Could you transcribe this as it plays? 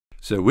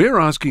So we're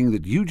asking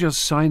that you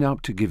just sign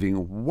up to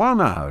giving 1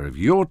 hour of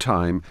your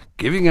time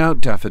giving out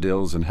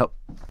daffodils and help...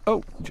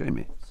 Oh,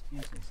 Jamie.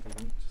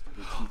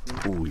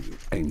 Oh, you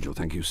angel,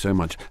 thank you so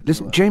much.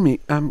 Listen, Jamie,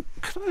 can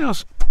I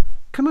ask,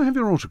 can I have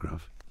your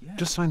autograph? Yeah.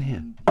 Just sign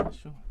here.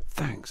 Sure.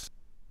 Thanks.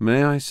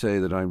 May I say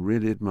that I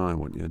really admire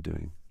what you're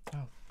doing?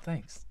 Oh,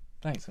 thanks.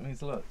 Thanks, it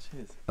means a lot.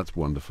 Cheers. That's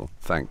wonderful.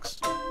 Thanks.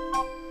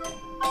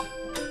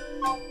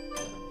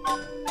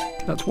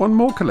 That's one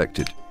more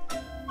collected.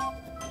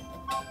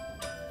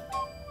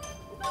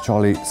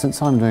 Charlie,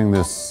 since I'm doing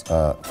this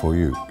for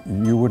you,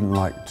 you wouldn't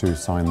like to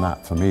sign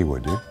that for me,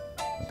 would you?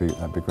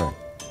 That'd be great.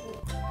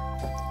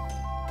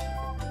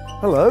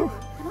 Hello.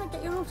 Can I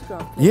get your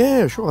autograph, please?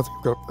 Yeah, sure.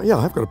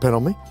 I've got a pen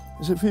on me.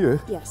 Is it for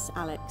you? Yes,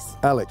 Alex.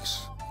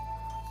 Alex.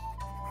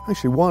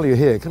 Actually, while you're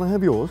here, can I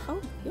have yours?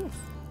 Oh, yes.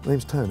 My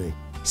name's Tony.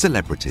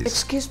 Celebrities.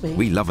 Excuse me.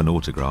 We love an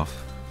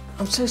autograph.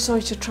 I'm so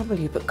sorry to trouble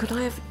you, but could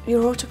I have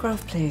your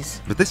autograph,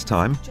 please? But this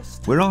time,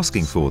 we're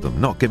asking for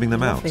them, not giving them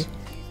Lovely. out.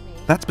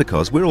 That's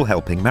because we're all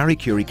helping Marie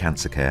Curie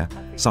Cancer Care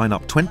sign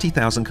up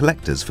 20,000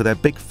 collectors for their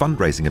big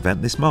fundraising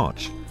event this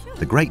March,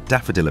 the Great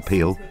Daffodil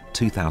Appeal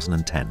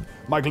 2010.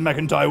 Michael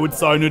McIntyre would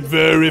sign it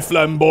very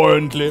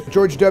flamboyantly.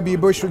 George W.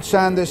 Bush would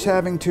sign this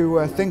having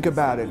to think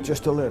about it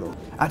just a little.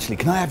 Actually,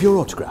 can I have your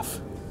autograph?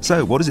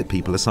 So what is it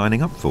people are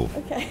signing up for?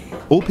 Okay.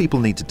 All people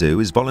need to do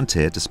is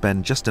volunteer to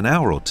spend just an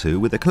hour or two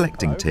with a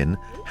collecting tin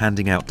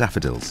handing out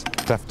daffodils.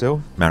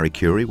 Daffodil? Marie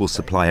Curie will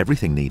supply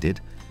everything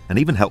needed and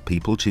even help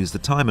people choose the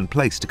time and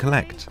place to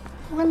collect.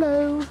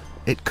 Hello.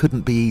 It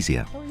couldn't be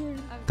easier.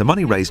 The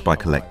money raised by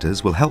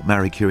collectors will help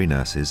Marie Curie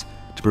nurses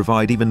to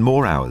provide even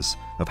more hours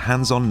of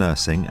hands-on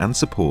nursing and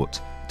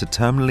support to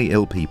terminally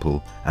ill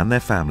people and their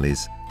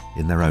families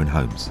in their own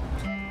homes.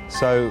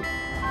 So,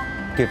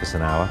 give us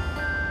an hour.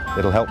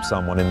 It'll help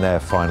someone in their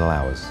final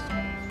hours.